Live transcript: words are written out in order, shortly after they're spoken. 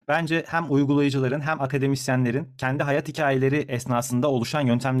bence hem uygulayıcıların hem akademisyenlerin kendi hayat hikayeleri esnasında oluşan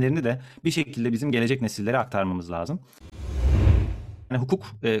yöntemlerini de bir şekilde bizim gelecek nesillere aktarmamız lazım. Yani hukuk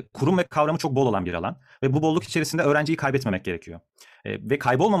kurum ve kavramı çok bol olan bir alan ve bu bolluk içerisinde öğrenciyi kaybetmemek gerekiyor. Ve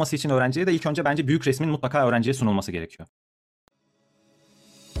kaybolmaması için öğrenciye de ilk önce bence büyük resmin mutlaka öğrenciye sunulması gerekiyor.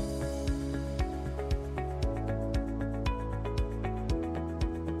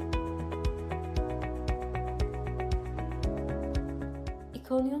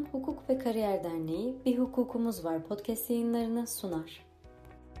 İkonyon Hukuk ve Kariyer Derneği bir Hukukumuz Var podcast yayınlarını sunar.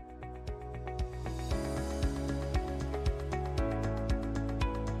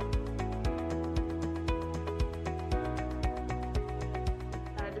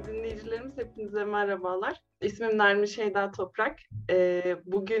 Değerli dinleyicilerimiz, hepinize merhabalar. İsmim Nermin Şeyda Toprak.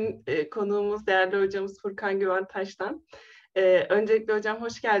 Bugün konuğumuz değerli hocamız Furkan Güven Taştan. Öncelikle hocam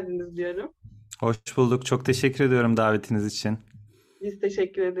hoş geldiniz diyorum. Hoş bulduk. Çok teşekkür ediyorum davetiniz için. Biz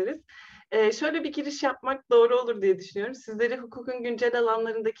teşekkür ederiz. Şöyle bir giriş yapmak doğru olur diye düşünüyorum. Sizleri hukukun güncel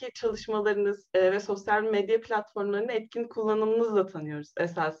alanlarındaki çalışmalarınız ve sosyal medya platformlarının etkin kullanımınızla tanıyoruz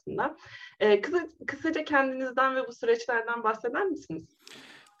esasında. Kısaca kendinizden ve bu süreçlerden bahseder misiniz?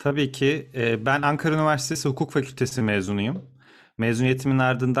 Tabii ki. Ben Ankara Üniversitesi Hukuk Fakültesi mezunuyum. Mezuniyetimin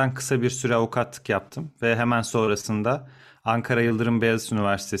ardından kısa bir süre avukatlık yaptım ve hemen sonrasında Ankara Yıldırım Beyazıt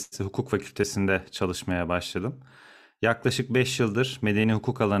Üniversitesi Hukuk Fakültesi'nde çalışmaya başladım. Yaklaşık 5 yıldır medeni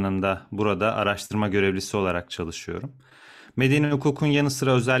hukuk alanında burada araştırma görevlisi olarak çalışıyorum. Medeni hukukun yanı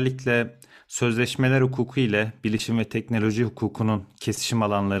sıra özellikle sözleşmeler hukuku ile bilişim ve teknoloji hukukunun kesişim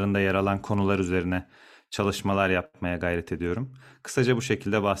alanlarında yer alan konular üzerine çalışmalar yapmaya gayret ediyorum. Kısaca bu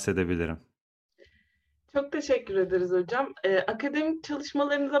şekilde bahsedebilirim. Çok teşekkür ederiz hocam. Akademik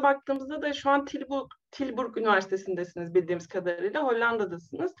çalışmalarınıza baktığımızda da şu an Tilburg Üniversitesi'ndesiniz bildiğimiz kadarıyla.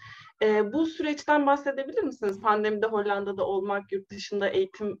 Hollanda'dasınız. Bu süreçten bahsedebilir misiniz? Pandemide Hollanda'da olmak, yurt dışında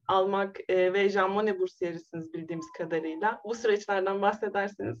eğitim almak ve Jean Monnet bursiyerisiniz bildiğimiz kadarıyla. Bu süreçlerden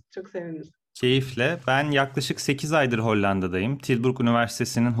bahsederseniz çok seviniriz. Keyifle. Ben yaklaşık 8 aydır Hollanda'dayım. Tilburg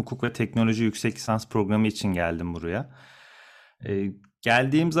Üniversitesi'nin hukuk ve teknoloji yüksek lisans programı için geldim buraya.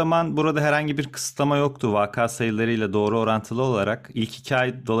 Geldiğim zaman burada herhangi bir kısıtlama yoktu vaka sayılarıyla doğru orantılı olarak. İlk 2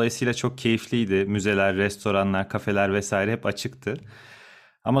 ay dolayısıyla çok keyifliydi. Müzeler, restoranlar, kafeler vesaire hep açıktı.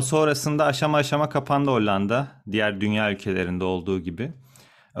 Ama sonrasında aşama aşama kapandı Hollanda. Diğer dünya ülkelerinde olduğu gibi.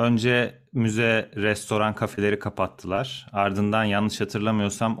 Önce müze, restoran, kafeleri kapattılar. Ardından yanlış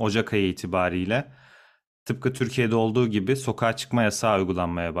hatırlamıyorsam Ocak ayı itibariyle tıpkı Türkiye'de olduğu gibi sokağa çıkma yasağı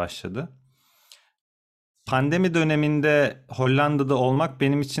uygulanmaya başladı. Pandemi döneminde Hollanda'da olmak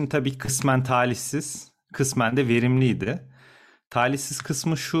benim için tabii kısmen talihsiz, kısmen de verimliydi. Talihsiz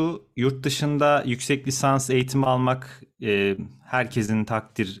kısmı şu, yurt dışında yüksek lisans eğitimi almak herkesin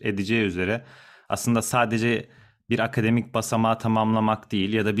takdir edeceği üzere aslında sadece bir akademik basamağı tamamlamak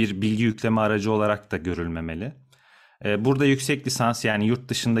değil ya da bir bilgi yükleme aracı olarak da görülmemeli. Burada yüksek lisans, yani yurt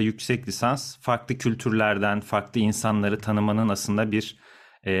dışında yüksek lisans farklı kültürlerden, farklı insanları tanımanın aslında bir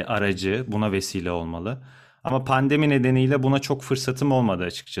aracı, buna vesile olmalı. Ama pandemi nedeniyle buna çok fırsatım olmadı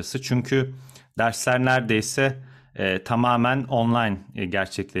açıkçası. Çünkü dersler neredeyse tamamen online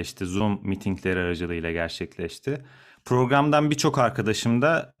gerçekleşti. Zoom meetingleri aracılığıyla gerçekleşti. Programdan birçok arkadaşım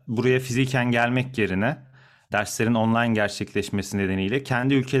da buraya fiziken gelmek yerine derslerin online gerçekleşmesi nedeniyle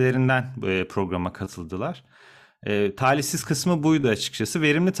kendi ülkelerinden programa katıldılar. Talihsiz kısmı buydu açıkçası.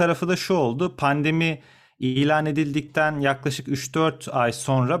 Verimli tarafı da şu oldu. Pandemi ilan edildikten yaklaşık 3-4 ay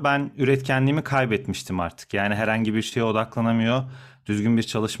sonra ben üretkenliğimi kaybetmiştim artık. Yani herhangi bir şeye odaklanamıyor, düzgün bir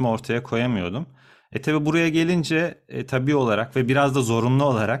çalışma ortaya koyamıyordum. Tabii buraya gelince tabii olarak ve biraz da zorunlu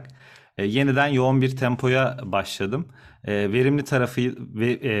olarak yeniden yoğun bir tempoya başladım.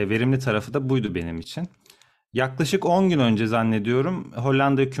 Verimli tarafı da buydu benim için. Yaklaşık 10 gün önce zannediyorum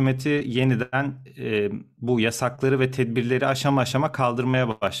Hollanda hükümeti yeniden bu yasakları ve tedbirleri aşama aşama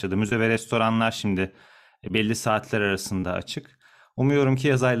kaldırmaya başladı. Müze ve restoranlar şimdi belli saatler arasında açık. Umuyorum ki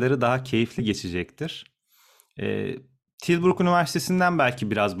yaz ayları daha keyifli geçecektir. Tilburg Üniversitesi'nden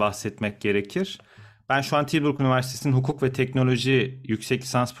belki biraz bahsetmek gerekir. Ben şu an Tilburg Üniversitesi'nin hukuk ve teknoloji yüksek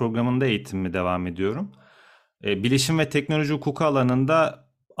lisans programında eğitimimi devam ediyorum. Bilişim ve teknoloji hukuku alanında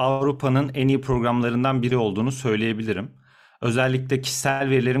Avrupa'nın en iyi programlarından biri olduğunu söyleyebilirim. Özellikle kişisel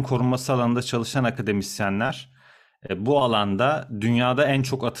verilerin korunması alanında çalışan akademisyenler bu alanda dünyada en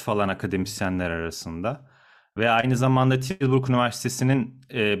çok atıf alan akademisyenler arasında. Ve aynı zamanda Tilburg Üniversitesi'nin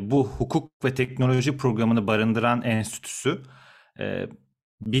bu hukuk ve teknoloji programını barındıran enstitüsü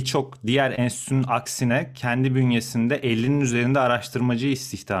birçok diğer enstitünün aksine kendi bünyesinde 50'nin üzerinde araştırmacı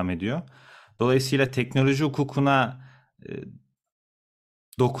istihdam ediyor. Dolayısıyla teknoloji hukukuna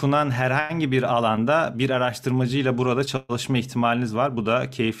dokunan herhangi bir alanda bir araştırmacıyla burada çalışma ihtimaliniz var. Bu da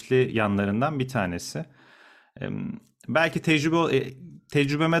keyifli yanlarından bir tanesi. Belki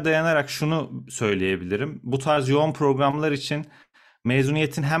tecrübeme dayanarak şunu söyleyebilirim. Bu tarz yoğun programlar için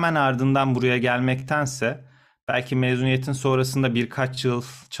mezuniyetin hemen ardından buraya gelmektense belki mezuniyetin sonrasında birkaç yıl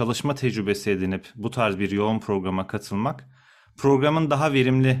çalışma tecrübesi edinip bu tarz bir yoğun programa katılmak programın daha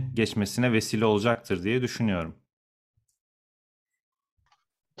verimli geçmesine vesile olacaktır diye düşünüyorum.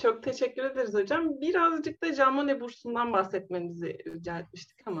 Çok teşekkür ederiz hocam. Birazcık da Jean Monnet bursundan bahsetmenizi rica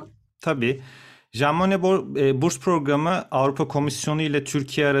etmiştik ama. Tabii. Jean Monnet burs programı Avrupa Komisyonu ile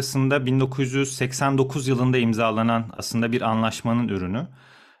Türkiye arasında 1989 yılında imzalanan aslında bir anlaşmanın ürünü.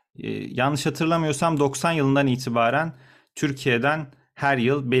 Yanlış hatırlamıyorsam 90 yılından itibaren Türkiye'den her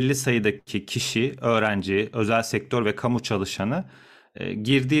yıl belli sayıdaki kişi, öğrenci, özel sektör ve kamu çalışanı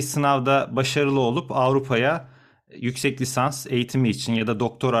girdiği sınavda başarılı olup Avrupa'ya yüksek lisans eğitimi için ya da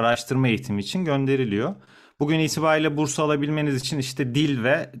doktor araştırma eğitimi için gönderiliyor. Bugün itibariyle burs alabilmeniz için işte dil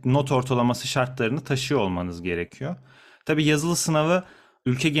ve not ortalaması şartlarını taşıyor olmanız gerekiyor. Tabii yazılı sınavı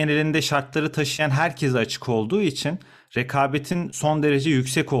ülke genelinde şartları taşıyan herkese açık olduğu için rekabetin son derece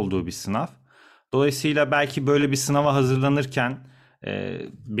yüksek olduğu bir sınav. Dolayısıyla belki böyle bir sınava hazırlanırken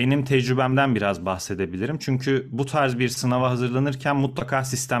benim tecrübemden biraz bahsedebilirim. Çünkü bu tarz bir sınava hazırlanırken mutlaka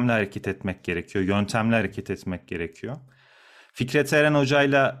sistemli hareket etmek gerekiyor, yöntemli hareket etmek gerekiyor. Fikret Eren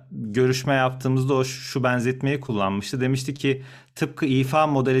Hoca'yla görüşme yaptığımızda o şu benzetmeyi kullanmıştı. Demişti ki tıpkı ifa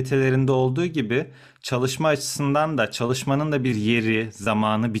modalitelerinde olduğu gibi çalışma açısından da çalışmanın da bir yeri,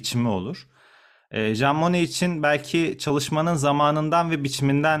 zamanı, biçimi olur. Jean Monnet için belki çalışmanın zamanından ve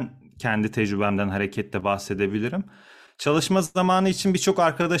biçiminden kendi tecrübemden hareketle bahsedebilirim. Çalışma zamanı için birçok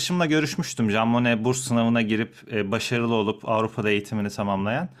arkadaşımla görüşmüştüm. Jean Monnet burs sınavına girip başarılı olup Avrupa'da eğitimini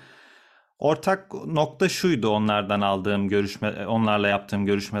tamamlayan. Ortak nokta şuydu onlarla yaptığım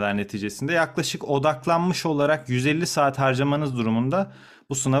görüşmeler neticesinde yaklaşık odaklanmış olarak 150 saat harcamanız durumunda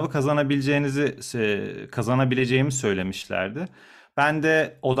bu sınavı kazanabileceğimi söylemişlerdi. Ben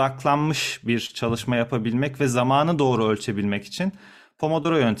de odaklanmış bir çalışma yapabilmek ve zamanı doğru ölçebilmek için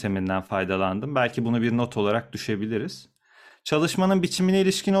Pomodoro yönteminden faydalandım. Belki bunu bir not olarak düşebiliriz. Çalışmanın biçimine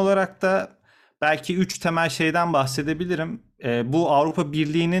ilişkin olarak da belki 3 temel şeyden bahsedebilirim. Bu Avrupa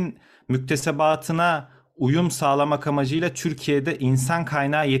Birliği'nin müktesebatına uyum sağlamak amacıyla Türkiye'de insan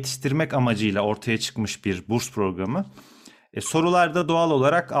kaynağı yetiştirmek amacıyla ortaya çıkmış bir burs programı. Sorularda doğal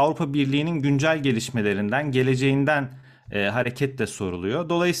olarak Avrupa Birliği'nin güncel gelişmelerinden, geleceğinden hareketle soruluyor.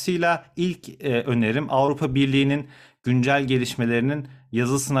 Dolayısıyla ilk önerim Avrupa Birliği'nin güncel gelişmelerinin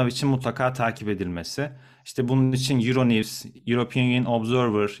yazılı sınav için mutlaka takip edilmesi. İşte bunun için Euronews, European Union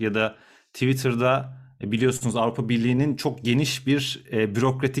Observer ya da Twitter'da biliyorsunuz Avrupa Birliği'nin çok geniş bir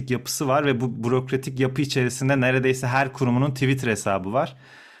bürokratik yapısı var ve bu bürokratik yapı içerisinde neredeyse her kurumunun Twitter hesabı var.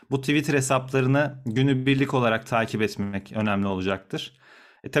 Bu Twitter hesaplarını günübirlik olarak takip etmek önemli olacaktır.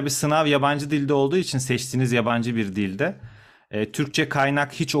 Tabii sınav yabancı dilde olduğu için seçtiğiniz yabancı bir dilde Türkçe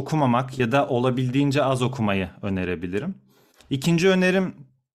kaynak hiç okumamak ya da olabildiğince az okumayı önerebilirim. İkinci önerim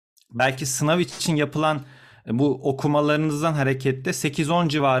belki sınav için yapılan bu okumalarınızdan hareketle 8-10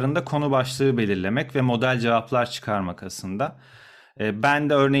 civarında konu başlığı belirlemek ve model cevaplar çıkarmak aslında. Ben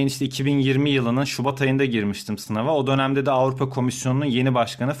de örneğin işte 2020 yılının Şubat ayında girmiştim sınava. O dönemde de Avrupa Komisyonu'nun yeni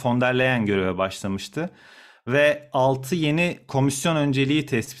başkanı von der Leyen göreve başlamıştı. Ve 6 yeni komisyon önceliği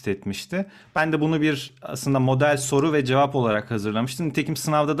tespit etmişti. Ben de bunu bir aslında model soru ve cevap olarak hazırlamıştım. Nitekim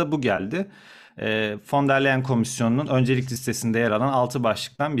sınavda da bu geldi. Von der Leyen Komisyonu'nun öncelik listesinde yer alan 6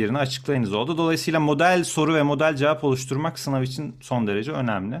 başlıktan birini açıklayınız oldu. Dolayısıyla model soru ve model cevap oluşturmak sınav için son derece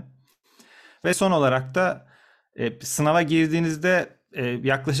önemli. Ve son olarak da sınava girdiğinizde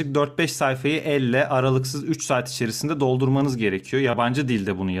yaklaşık 4-5 sayfayı elle aralıksız 3 saat içerisinde doldurmanız gerekiyor. Yabancı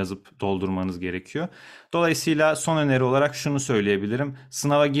dilde bunu yazıp doldurmanız gerekiyor. Dolayısıyla son öneri olarak şunu söyleyebilirim.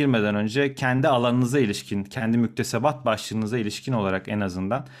 Sınava girmeden önce kendi alanınıza ilişkin, kendi müktesebat başlığınıza ilişkin olarak en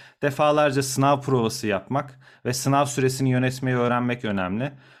azından defalarca sınav provası yapmak ve sınav süresini yönetmeyi öğrenmek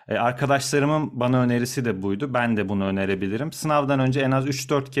önemli. Arkadaşlarımın bana önerisi de buydu. Ben de bunu önerebilirim. Sınavdan önce en az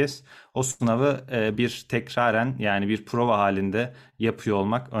 3-4 kez o sınavı bir tekraren yani bir prova halinde yapıyor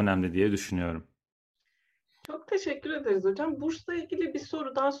olmak önemli diye düşünüyorum. Çok teşekkür ederiz hocam. Bursla ilgili bir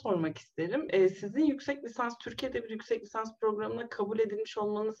soru daha sormak isterim. Sizin yüksek lisans, Türkiye'de bir yüksek lisans programına kabul edilmiş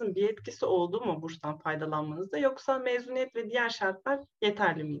olmanızın bir etkisi oldu mu burstan faydalanmanızda yoksa mezuniyet ve diğer şartlar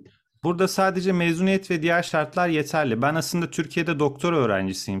yeterli miydi? Burada sadece mezuniyet ve diğer şartlar yeterli. Ben aslında Türkiye'de doktora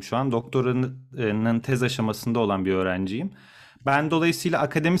öğrencisiyim şu an. Doktoranın tez aşamasında olan bir öğrenciyim. Ben dolayısıyla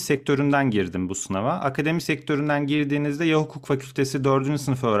akademi sektöründen girdim bu sınava. Akademi sektöründen girdiğinizde ya hukuk fakültesi 4.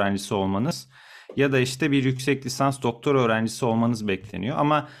 sınıf öğrencisi olmanız ya da işte bir yüksek lisans doktora öğrencisi olmanız bekleniyor.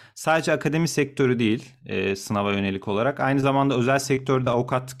 Ama sadece akademi sektörü değil sınava yönelik olarak, aynı zamanda özel sektörde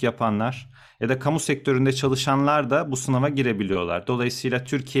avukatlık yapanlar ya da kamu sektöründe çalışanlar da bu sınava girebiliyorlar. Dolayısıyla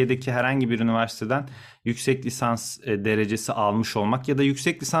Türkiye'deki herhangi bir üniversiteden yüksek lisans derecesi almış olmak ya da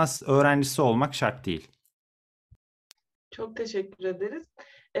yüksek lisans öğrencisi olmak şart değil. Çok teşekkür ederiz.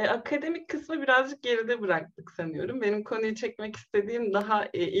 Akademik kısmı birazcık geride bıraktık sanıyorum. Benim konuyu çekmek istediğim, daha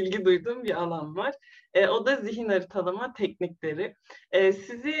ilgi duyduğum bir alan var. O da zihin haritalama teknikleri.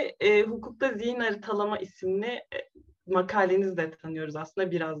 Sizi Hukukta Zihin Haritalama isimli makalenizle tanıyoruz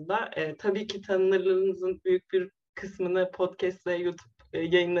aslında biraz da. Tabii ki tanınırlığınızın büyük bir kısmını podcast ve YouTube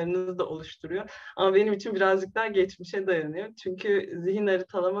yayınlarınız da oluşturuyor. Ama benim için birazcık daha geçmişe dayanıyor. Çünkü zihin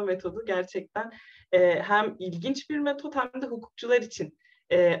haritalama metodu gerçekten hem ilginç bir metot hem de hukukçular için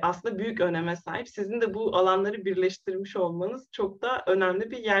aslında büyük öneme sahip. Sizin de bu alanları birleştirmiş olmanız çok da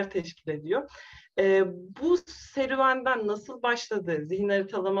önemli bir yer teşkil ediyor. Bu serüvenden nasıl başladı? Zihin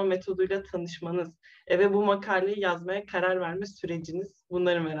haritalama metoduyla tanışmanız ve bu makaleyi yazmaya karar verme süreciniz,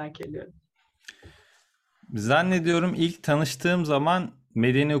 bunları merak ediyorum. Zannediyorum ilk tanıştığım zaman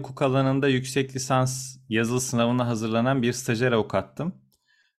medeni hukuk alanında yüksek lisans yazılı sınavına hazırlanan bir stajyer avukattım.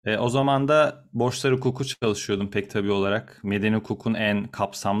 O zaman da borçlar hukuku çalışıyordum pek tabii olarak. Medeni hukukun en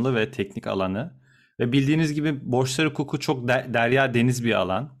kapsamlı ve teknik alanı. Ve bildiğiniz gibi borçlar hukuku çok derya deniz bir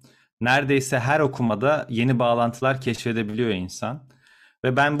alan. Neredeyse her okumada yeni bağlantılar keşfedebiliyor insan.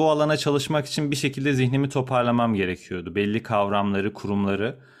 Ve ben bu alana çalışmak için bir şekilde zihnimi toparlamam gerekiyordu. Belli kavramları,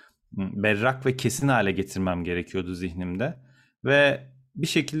 kurumları berrak ve kesin hale getirmem gerekiyordu zihnimde. Ve bir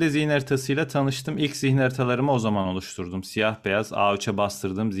şekilde zihin haritasıyla tanıştım. İlk zihin haritalarımı o zaman oluşturdum. Siyah beyaz A3'e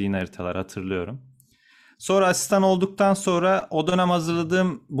bastırdığım zihin haritalar hatırlıyorum. Sonra asistan olduktan sonra o dönem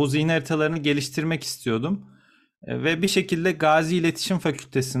hazırladığım bu zihin haritalarını geliştirmek istiyordum. Ve bir şekilde Gazi İletişim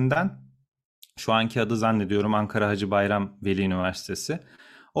Fakültesinden, şu anki adı zannediyorum Ankara Hacı Bayram Veli Üniversitesi,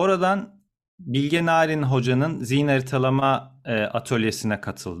 oradan Bilge Narin Hoca'nın zihin haritalama atölyesine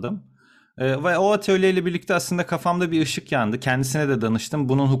katıldım. Ve o atölyeyle birlikte aslında kafamda bir ışık yandı. Kendisine de danıştım.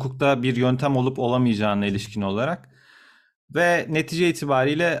 Bunun hukukta bir yöntem olup olamayacağına ilişkin olarak. Ve netice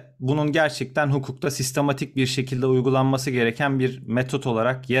itibariyle bunun gerçekten hukukta sistematik bir şekilde uygulanması gereken bir metot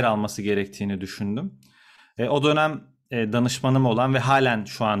olarak yer alması gerektiğini düşündüm. O dönem danışmanım olan ve halen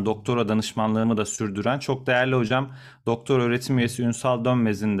şu an doktora danışmanlığımı da sürdüren çok değerli hocam doktor öğretim üyesi Ünsal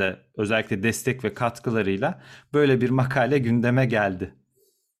Dönmez'in de özellikle destek ve katkılarıyla böyle bir makale gündeme geldi.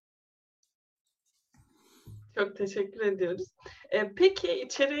 Çok teşekkür ediyoruz. Peki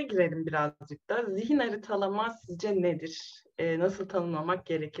içeriye girelim birazcık da. Zihin haritalama sizce nedir? Nasıl tanımlamak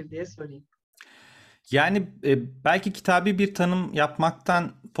gerekir diye sorayım. Yani belki kitabi bir tanım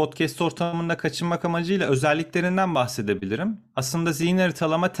yapmaktan podcast ortamında kaçınmak amacıyla özelliklerinden bahsedebilirim. Aslında zihin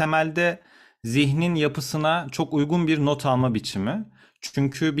haritalama temelde zihnin yapısına çok uygun bir not alma biçimi.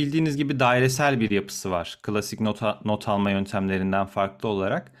 Çünkü bildiğiniz gibi dairesel bir yapısı var. Klasik not alma yöntemlerinden farklı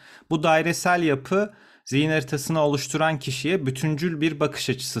olarak. Bu dairesel yapı zihin haritasını oluşturan kişiye bütüncül bir bakış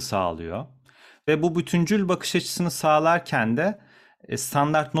açısı sağlıyor. Ve bu bütüncül bakış açısını sağlarken de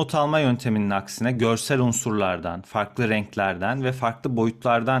standart not alma yönteminin aksine görsel unsurlardan, farklı renklerden ve farklı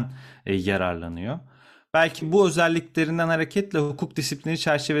boyutlardan yararlanıyor. Belki bu özelliklerinden hareketle hukuk disiplini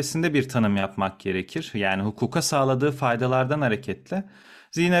çerçevesinde bir tanım yapmak gerekir. Yani hukuka sağladığı faydalardan hareketle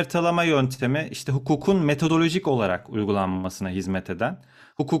zihin haritalama yöntemi işte hukukun metodolojik olarak uygulanmasına hizmet eden,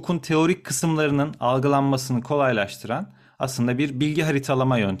 hukukun teorik kısımlarının algılanmasını kolaylaştıran aslında bir bilgi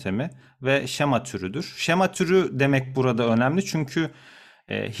haritalama yöntemi ve şema türüdür. Şema türü demek burada önemli çünkü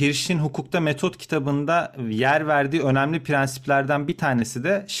Hirsch'in Hukukta Metot kitabında yer verdiği önemli prensiplerden bir tanesi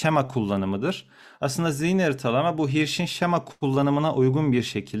de şema kullanımıdır. Aslında zihin haritalama bu Hirsch'in şema kullanımına uygun bir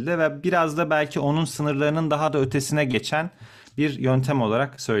şekilde ve biraz da belki onun sınırlarının daha da ötesine geçen bir yöntem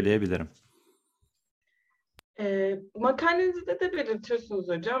olarak söyleyebilirim. Makalenizde de belirtiyorsunuz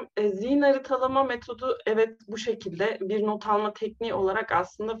hocam. Zihin haritalama metodu evet bu şekilde bir not alma tekniği olarak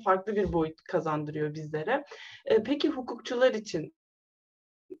aslında farklı bir boyut kazandırıyor bizlere. Peki hukukçular için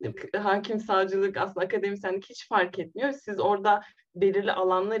hakim, savcılık, aslında akademisyenlik hiç fark etmiyor. Siz orada belirli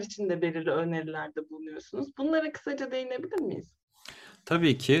alanlar için de belirli önerilerde bulunuyorsunuz. Bunlara kısaca değinebilir miyiz?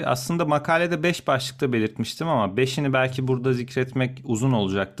 Tabii ki. Aslında makalede 5 başlıkta belirtmiştim ama 5'ini belki burada zikretmek uzun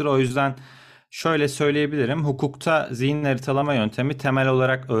olacaktır. O yüzden şöyle söyleyebilirim. Hukukta zihin haritalama yöntemi temel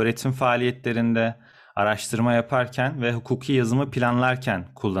olarak öğretim faaliyetlerinde, araştırma yaparken ve hukuki yazımı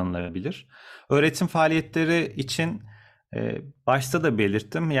planlarken kullanılabilir. Öğretim faaliyetleri için başta da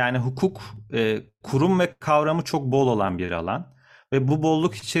belirttim. Yani hukuk kurum ve kavramı çok bol olan bir alan ve bu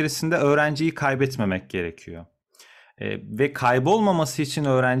bolluk içerisinde öğrenciyi kaybetmemek gerekiyor. Ve kaybolmaması için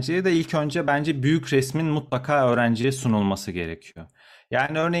öğrenciye de ilk önce bence büyük resmin mutlaka öğrenciye sunulması gerekiyor.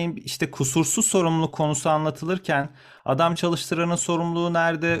 Yani örneğin işte kusursuz sorumluluk konusu anlatılırken adam çalıştıranın sorumluluğu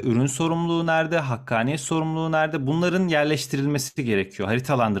nerede, ürün sorumluluğu nerede, hakkaniyet sorumluluğu nerede, bunların yerleştirilmesi gerekiyor,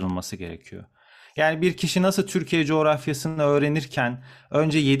 haritalandırılması gerekiyor. Yani bir kişi nasıl Türkiye coğrafyasını öğrenirken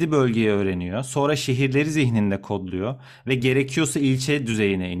önce 7 bölgeyi öğreniyor, sonra şehirleri zihninde kodluyor ve gerekiyorsa ilçe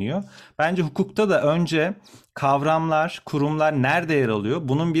düzeyine iniyor. Bence hukukta da önce kavramlar, kurumlar nerede yer alıyor?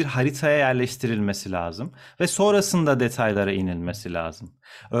 Bunun bir haritaya yerleştirilmesi lazım ve sonrasında detaylara inilmesi lazım.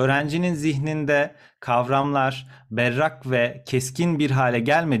 Öğrencinin zihninde kavramlar berrak ve keskin bir hale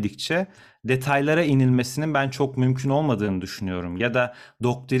gelmedikçe detaylara inilmesinin ben çok mümkün olmadığını düşünüyorum. Ya da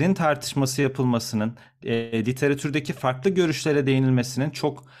doktrin tartışması yapılmasının, literatürdeki farklı görüşlere değinilmesinin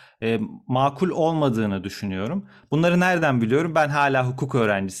çok makul olmadığını düşünüyorum. Bunları nereden biliyorum? Ben hala hukuk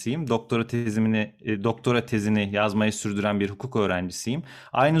öğrencisiyim. Doktora tezini yazmayı sürdüren bir hukuk öğrencisiyim.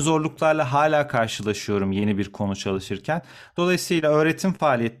 Aynı zorluklarla hala karşılaşıyorum yeni bir konu çalışırken. Dolayısıyla öğretim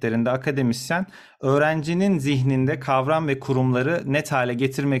faaliyetlerinde akademisyen öğrencinin zihninde kavram ve kurumları net hale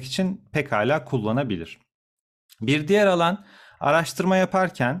getirmek için pekala kullanabilir. Bir diğer alan, araştırma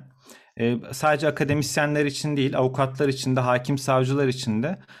yaparken sadece akademisyenler için değil, avukatlar için de, hakim savcılar için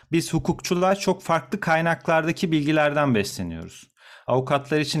de biz hukukçular çok farklı kaynaklardaki bilgilerden besleniyoruz.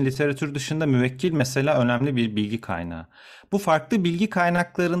 Avukatlar için literatür dışında müvekkil mesela önemli bir bilgi kaynağı. Bu farklı bilgi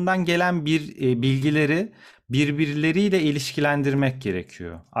kaynaklarından gelen bilgileri birbirleriyle ilişkilendirmek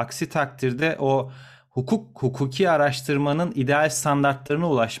gerekiyor. Aksi takdirde o hukuki araştırmanın ideal standartlarına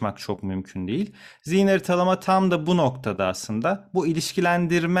ulaşmak çok mümkün değil. Zihin haritalama tam da bu noktada aslında bu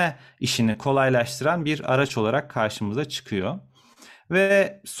ilişkilendirme işini kolaylaştıran bir araç olarak karşımıza çıkıyor.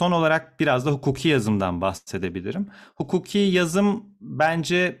 Ve son olarak biraz da hukuki yazımdan bahsedebilirim. Hukuki yazım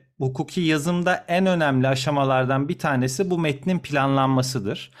bence hukuki yazımda en önemli aşamalardan bir tanesi bu metnin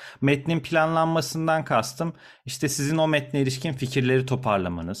planlanmasıdır. Metnin planlanmasından kastım işte sizin o metne ilişkin fikirleri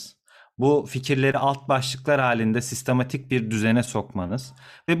toparlamanız, bu fikirleri alt başlıklar halinde sistematik bir düzene sokmanız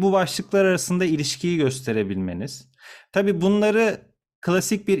ve bu başlıklar arasında ilişkiyi gösterebilmeniz. Tabii bunları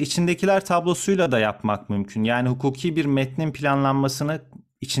klasik bir içindekiler tablosuyla da yapmak mümkün. Yani hukuki bir metnin planlanmasını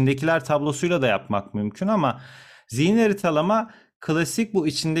içindekiler tablosuyla da yapmak mümkün ama zihin haritalama klasik bu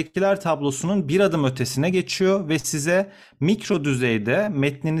içindekiler tablosunun bir adım ötesine geçiyor ve size mikro düzeyde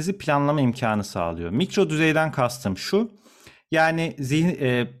metninizi planlama imkanı sağlıyor. Mikro düzeyden kastım şu: yani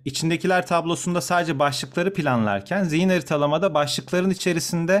içindekiler tablosunda sadece başlıkları planlarken zihin haritalamada başlıkların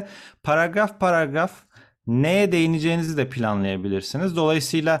içerisinde paragraf paragraf neye değineceğinizi de planlayabilirsiniz.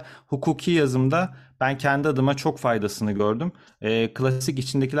 Dolayısıyla hukuki yazımda ben kendi adıma çok faydasını gördüm. Klasik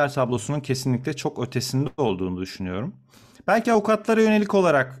içindekiler tablosunun kesinlikle çok ötesinde olduğunu düşünüyorum. Belki avukatlara yönelik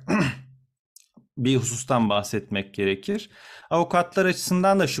olarak bir husustan bahsetmek gerekir. Avukatlar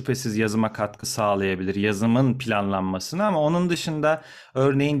açısından da şüphesiz yazıma katkı sağlayabilir, yazımın planlanmasına, ama onun dışında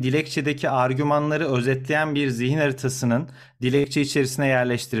örneğin dilekçedeki argümanları özetleyen bir zihin haritasının dilekçe içerisine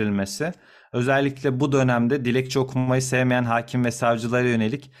yerleştirilmesi, özellikle bu dönemde dilekçe okumayı sevmeyen hakim ve savcılara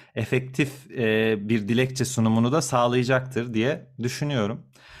yönelik efektif bir dilekçe sunumunu da sağlayacaktır diye düşünüyorum.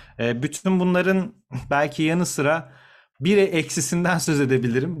 Bütün bunların belki yanı sıra bir eksisinden söz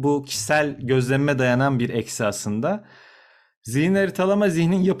edebilirim. Bu kişisel gözlemime dayanan bir eksi aslında. Zihin haritalama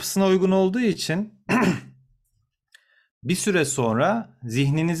zihnin yapısına uygun olduğu için bir süre sonra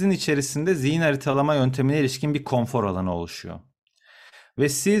zihninizin içerisinde zihin haritalama yöntemine ilişkin bir konfor alanı oluşuyor. Ve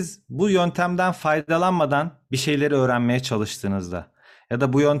siz bu yöntemden faydalanmadan bir şeyleri öğrenmeye çalıştığınızda ya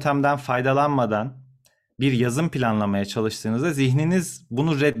da bu yöntemden faydalanmadan bir yazım planlamaya çalıştığınızda zihniniz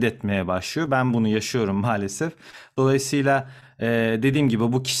bunu reddetmeye başlıyor. Ben bunu yaşıyorum maalesef. Dolayısıyla dediğim gibi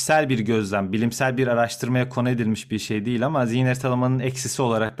bu kişisel bir gözlem, bilimsel bir araştırmaya konu edilmiş bir şey değil ama zihin haritalamanın eksisi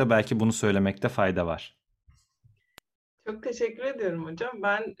olarak da belki bunu söylemekte fayda var. Çok teşekkür ediyorum hocam.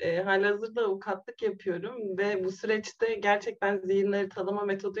 Ben halihazırda avukatlık yapıyorum ve bu süreçte gerçekten zihin haritalama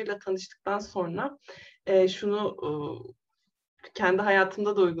metoduyla tanıştıktan sonra şunu kendi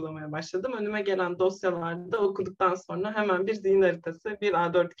hayatımda da uygulamaya başladım. Önüme gelen dosyalarda okuduktan sonra hemen bir zihin haritası bir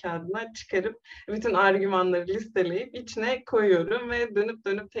A4 kağıdına çıkarıp bütün argümanları listeleyip içine koyuyorum ve dönüp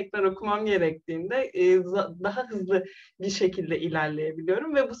dönüp tekrar okumam gerektiğinde daha hızlı bir şekilde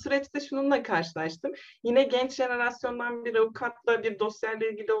ilerleyebiliyorum ve bu süreçte şununla karşılaştım. Yine genç jenerasyondan bir avukatla bir dosyayla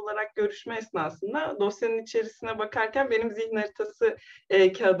ilgili olarak görüşme esnasında dosyanın içerisine bakarken benim zihin haritası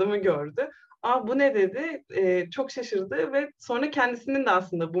kağıdımı gördü. "Aa, bu ne?" dedi. Çok şaşırdı ve sonra kendisinin de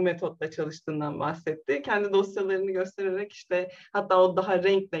aslında bu metotla çalıştığından bahsetti. Kendi dosyalarını göstererek işte hatta o daha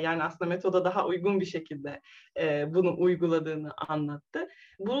renkle yani aslında metoda daha uygun bir şekilde bunu uyguladığını anlattı.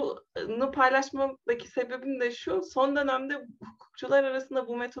 Bunu paylaşmamdaki sebebim de şu: son dönemde hukukçular arasında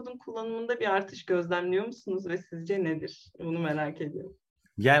bu metodun kullanımında bir artış gözlemliyor musunuz ve sizce nedir? Bunu merak ediyorum.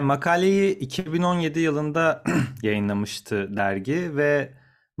 Yani makaleyi 2017 yılında yayınlamıştı dergi ve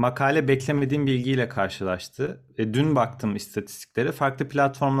makale beklemediğim bilgiyle karşılaştı. Dün baktım istatistiklere. Farklı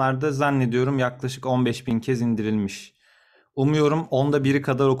platformlarda zannediyorum yaklaşık 15 bin kez indirilmiş. Umuyorum onda biri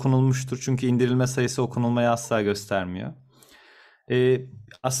kadar okunulmuştur. Çünkü indirilme sayısı okunulmayı asla göstermiyor.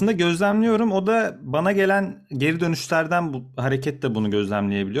 Aslında gözlemliyorum. O da bana gelen geri dönüşlerden hareketle bunu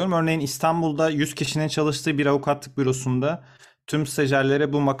gözlemleyebiliyorum. Örneğin İstanbul'da 100 kişinin çalıştığı bir avukatlık bürosunda tüm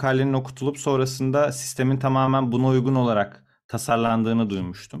stajyerlere bu makalenin okutulup sonrasında sistemin tamamen buna uygun olarak tasarlandığını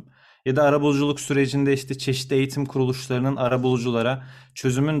duymuştum. Ya da arabuluculuk sürecinde işte çeşitli eğitim kuruluşlarının arabuluculara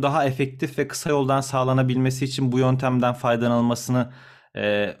çözümün daha efektif ve kısa yoldan sağlanabilmesi için bu yöntemden faydalanılmasını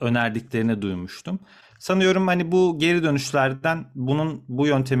önerdiklerini duymuştum. Sanıyorum hani bu geri dönüşlerden bu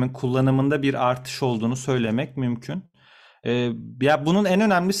yöntemin kullanımında bir artış olduğunu söylemek mümkün. Ya bunun en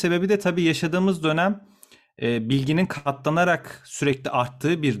önemli sebebi de tabii yaşadığımız dönem bilginin katlanarak sürekli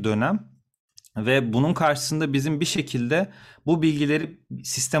arttığı bir dönem ve bunun karşısında bizim bir şekilde bu bilgileri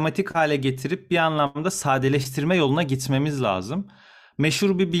sistematik hale getirip bir anlamda sadeleştirme yoluna gitmemiz lazım.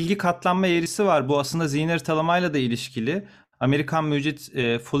 Meşhur bir bilgi katlanma eğrisi var. Bu aslında zihin haritalamayla da ilişkili. Amerikan mücit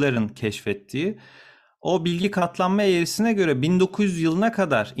Fuller'ın keşfettiği. O bilgi katlanma eğrisine göre 1900 yılına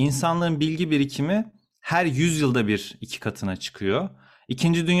kadar insanlığın bilgi birikimi her 100 yılda bir 2 katına çıkıyor.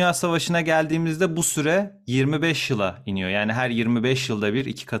 İkinci Dünya Savaşı'na geldiğimizde bu süre 25 yıla iniyor. Yani her 25 yılda bir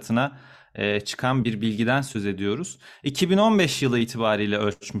 2 katına çıkan bir bilgiden söz ediyoruz. 2015 yılı itibariyle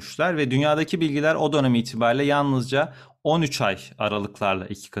ölçmüşler ve dünyadaki bilgiler o dönem itibariyle yalnızca 13 ay aralıklarla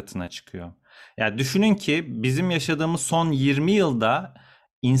 2 katına çıkıyor. Yani düşünün ki bizim yaşadığımız son 20 yılda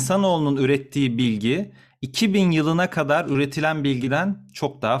insanoğlunun ürettiği bilgi 2000 yılına kadar üretilen bilgiden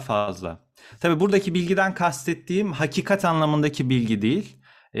çok daha fazla. Tabii buradaki bilgiden kastettiğim hakikat anlamındaki bilgi değil,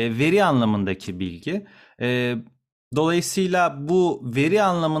 veri anlamındaki bilgi. Dolayısıyla bu veri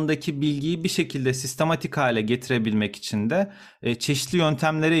anlamındaki bilgiyi bir şekilde sistematik hale getirebilmek için de çeşitli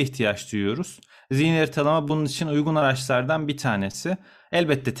yöntemlere ihtiyaç duyuyoruz. Zihin haritalama bunun için uygun araçlardan bir tanesi.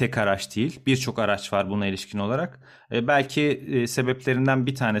 Elbette tek araç değil, birçok araç var buna ilişkin olarak. Belki sebeplerinden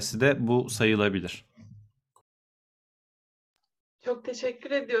bir tanesi de bu sayılabilir. Çok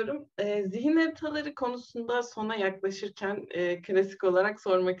teşekkür ediyorum. Zihin haritaları konusunda sona yaklaşırken klasik olarak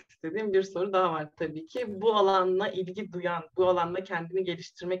sormak istediğim bir soru daha var tabii ki. Bu alanla ilgi duyan, bu alanda kendini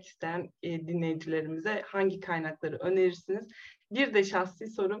geliştirmek isteyen dinleyicilerimize hangi kaynakları önerirsiniz? Bir de şahsi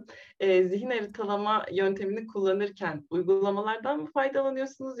sorum, zihin haritalama yöntemini kullanırken uygulamalardan mı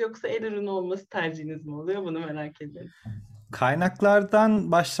faydalanıyorsunuz yoksa el ürünü olması tercihiniz mi oluyor? Bunu merak ediyorum.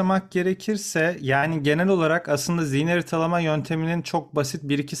 Kaynaklardan başlamak gerekirse yani genel olarak aslında zihin haritalama yönteminin çok basit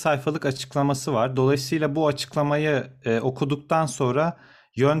 1-2 sayfalık açıklaması var. Dolayısıyla bu açıklamayı okuduktan sonra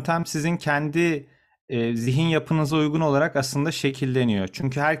yöntem sizin kendi zihin yapınıza uygun olarak aslında şekilleniyor.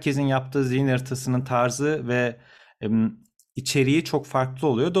 Çünkü herkesin yaptığı zihin haritasının tarzı ve içeriği çok farklı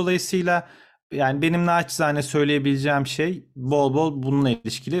oluyor. Dolayısıyla yani benim naçizane söyleyebileceğim şey bol bol bununla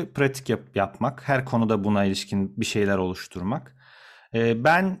ilişkili pratik yapmak. Her konuda buna ilişkin bir şeyler oluşturmak.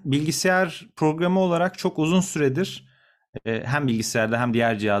 Ben bilgisayar programı olarak çok uzun süredir hem bilgisayarda hem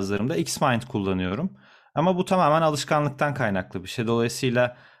diğer cihazlarımda Xmind kullanıyorum. Ama bu tamamen alışkanlıktan kaynaklı bir şey.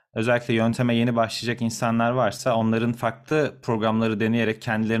 Dolayısıyla özellikle yönteme yeni başlayacak insanlar varsa onların farklı programları deneyerek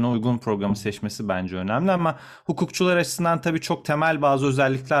kendilerine uygun programı seçmesi bence önemli. Ama hukukçular açısından tabii çok temel bazı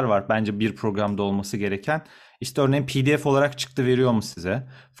özellikler var bence bir programda olması gereken. İşte örneğin PDF olarak çıktı veriyor mu size?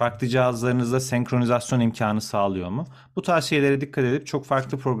 Farklı cihazlarınızda senkronizasyon imkanı sağlıyor mu? Bu tarz şeylere dikkat edip çok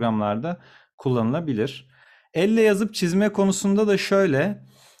farklı programlarda kullanılabilir. Elle yazıp çizme konusunda da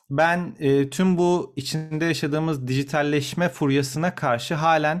şöyle... Ben tüm bu içinde yaşadığımız dijitalleşme furyasına karşı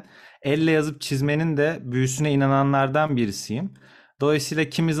halen elle yazıp çizmenin de büyüsüne inananlardan birisiyim. Dolayısıyla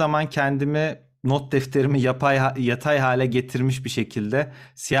kimi zaman kendimi not defterimi yatay hale getirmiş bir şekilde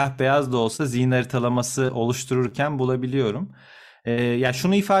siyah beyaz da olsa zihin haritalaması oluştururken bulabiliyorum. Ya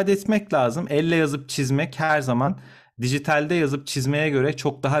şunu ifade etmek lazım. Elle yazıp çizmek her zaman dijitalde yazıp çizmeye göre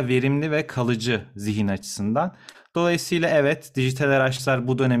çok daha verimli ve kalıcı zihin açısından. Dolayısıyla evet dijital araçlar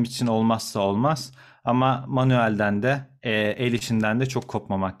bu dönem için olmazsa olmaz ama manuelden de el işinden de çok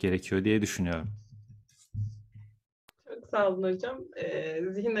kopmamak gerekiyor diye düşünüyorum. Çok sağ olun hocam.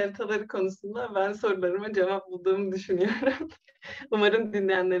 Zihin haritaları konusunda ben sorularıma cevap bulduğumu düşünüyorum. Umarım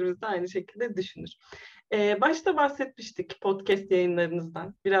dinleyenlerimiz de aynı şekilde düşünür. Başta bahsetmiştik podcast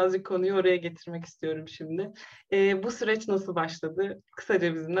yayınlarınızdan. Birazcık konuyu oraya getirmek istiyorum şimdi. Bu süreç nasıl başladı?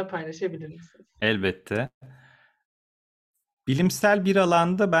 Kısaca bizimle paylaşabilir misiniz? Elbette. Bilimsel bir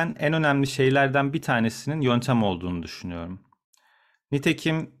alanda ben en önemli şeylerden bir tanesinin yöntem olduğunu düşünüyorum.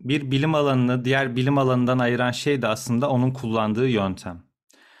 Nitekim bir bilim alanını diğer bilim alanından ayıran şey de aslında onun kullandığı yöntem.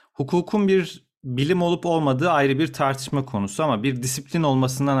 Hukukun bir bilim olup olmadığı ayrı bir tartışma konusu ama bir disiplin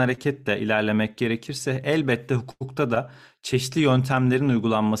olmasından hareketle ilerlemek gerekirse elbette hukukta da çeşitli yöntemlerin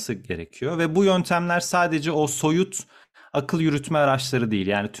uygulanması gerekiyor ve bu yöntemler sadece o soyut akıl yürütme araçları değil.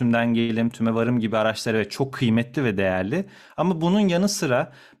 Yani tümden gelim, tüme varım gibi araçlar evet çok kıymetli ve değerli ama bunun yanı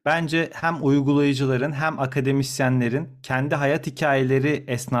sıra bence hem uygulayıcıların hem akademisyenlerin kendi hayat hikayeleri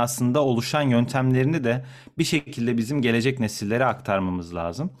esnasında oluşan yöntemlerini de bir şekilde bizim gelecek nesillere aktarmamız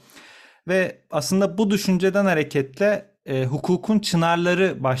lazım. Ve aslında bu düşünceden hareketle Hukukun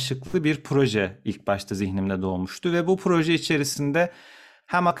Çınarları başlıklı bir proje ilk başta zihnimde doğmuştu. Ve bu proje içerisinde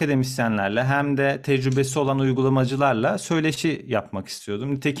hem akademisyenlerle hem de tecrübesi olan uygulamacılarla söyleşi yapmak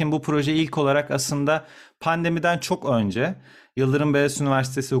istiyordum. Nitekim bu proje ilk olarak aslında pandemiden çok önce Yıldırım Beyazıt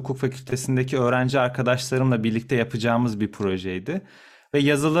Üniversitesi Hukuk Fakültesindeki öğrenci arkadaşlarımla birlikte yapacağımız bir projeydi. Ve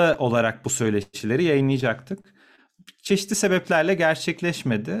yazılı olarak bu söyleşileri yayınlayacaktık. Çeşitli sebeplerle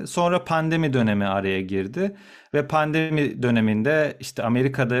gerçekleşmedi. Sonra pandemi dönemi araya girdi ve pandemi döneminde işte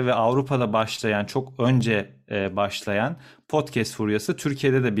Amerika'da ve Avrupa'da başlayan, çok önce başlayan podcast furyası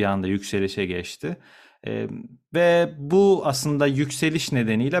Türkiye'de de bir anda yükselişe geçti. Ve bu aslında yükseliş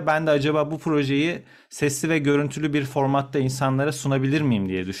nedeniyle ben de acaba bu projeyi sesli ve görüntülü bir formatta insanlara sunabilir miyim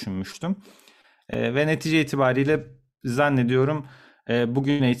diye düşünmüştüm. Ve netice itibariyle zannediyorum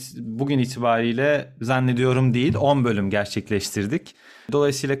bugün itibariyle zannediyorum değil 10 bölüm gerçekleştirdik.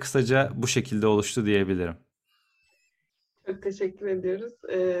 Dolayısıyla kısaca bu şekilde oluştu diyebilirim. Çok teşekkür ediyoruz.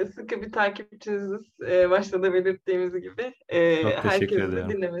 Sıkı bir takipçiniziz. Başta da belirttiğimiz gibi. Çok teşekkür Herkesin de ederim.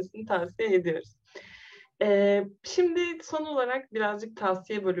 dinlemesini tavsiye ediyoruz. Şimdi son olarak birazcık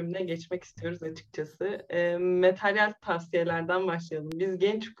tavsiye bölümüne geçmek istiyoruz açıkçası. Materyal tavsiyelerden başlayalım. Biz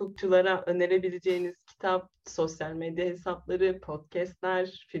genç hukukçulara önerebileceğiniz kitap, sosyal medya hesapları,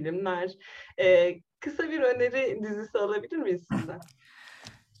 podcastler, filmler, kısa bir öneri dizisi alabilir miyiz sizden?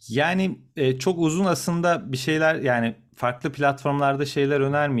 Yani çok uzun aslında bir şeyler, yani farklı platformlarda şeyler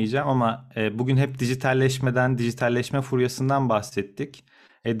önermeyeceğim ama bugün hep dijitalleşme furyasından bahsettik.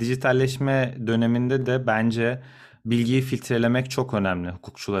 Dijitalleşme döneminde de bence bilgiyi filtrelemek çok önemli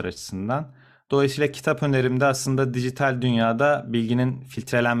hukukçular açısından. Dolayısıyla kitap önerimde aslında dijital dünyada bilginin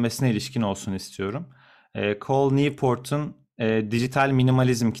filtrelenmesine ilişkin olsun istiyorum. Cal Newport'un Dijital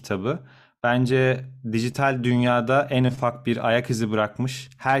Minimalizm kitabı. Bence dijital dünyada en ufak bir ayak izi bırakmış,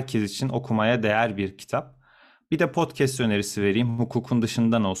 herkes için okumaya değer bir kitap. Bir de podcast önerisi vereyim. Hukukun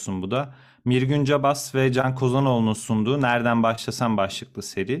dışından olsun bu da. Mirgün Cabas ve Can Kozanoğlu'nun sunduğu Nereden Başlasam başlıklı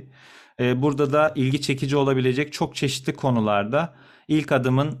seri. Burada da ilgi çekici olabilecek çok çeşitli konularda ilk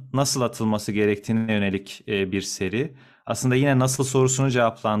adımın nasıl atılması gerektiğine yönelik bir seri. Aslında yine nasıl sorusunu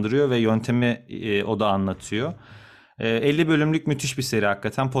cevaplandırıyor ve yöntemi o da anlatıyor. 50 bölümlük müthiş bir seri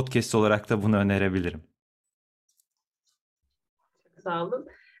hakikaten. Podcast olarak da bunu önerebilirim. Sağ olun.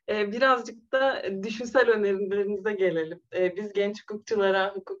 Birazcık da düşünsel önerilerinize gelelim. Biz genç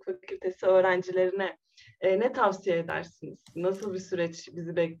hukukçulara, hukuk fakültesi öğrencilerine ne tavsiye edersiniz? Nasıl bir süreç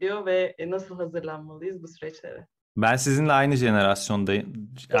bizi bekliyor ve nasıl hazırlanmalıyız bu süreçlere? Ben sizinle aynı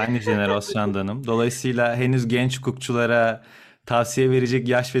jenerasyondanım. Dolayısıyla henüz genç hukukçulara tavsiye verecek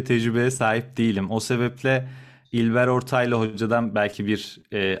yaş ve tecrübeye sahip değilim. O sebeple İlber Ortaylı hocadan belki bir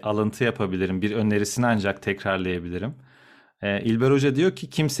alıntı yapabilirim. Bir önerisini ancak tekrarlayabilirim. İlber Hoca diyor ki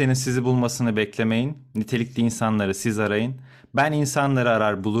kimsenin sizi bulmasını beklemeyin. Nitelikli insanları siz arayın. Ben insanları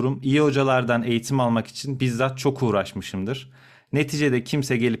arar bulurum. İyi hocalardan eğitim almak için bizzat çok uğraşmışımdır. Neticede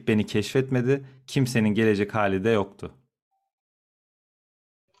kimse gelip beni keşfetmedi. Kimsenin gelecek hali de yoktu.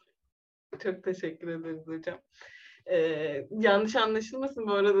 Çok teşekkür ederiz hocam. Yanlış anlaşılmasın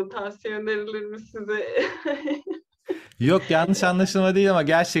bu arada, tavsiye önerilerimiz size. Yok, yanlış anlaşılma değil ama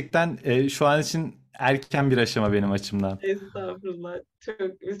gerçekten şu an için erken bir aşama benim açımdan. Estağfurullah.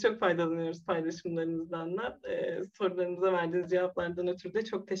 Biz çok faydalanıyoruz paylaşımlarınızdan da. Sorularımıza verdiğiniz cevaplardan ötürü de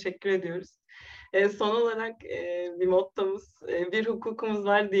çok teşekkür ediyoruz. Son olarak bir mottomuz, bir hukukumuz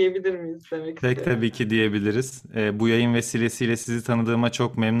var diyebilir miyiz demek istiyorum. Tabii ki diyebiliriz. Bu yayın vesilesiyle sizi tanıdığıma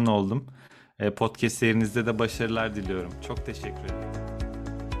çok memnun oldum. Podcast serinizde de başarılar diliyorum. Çok teşekkür ederim.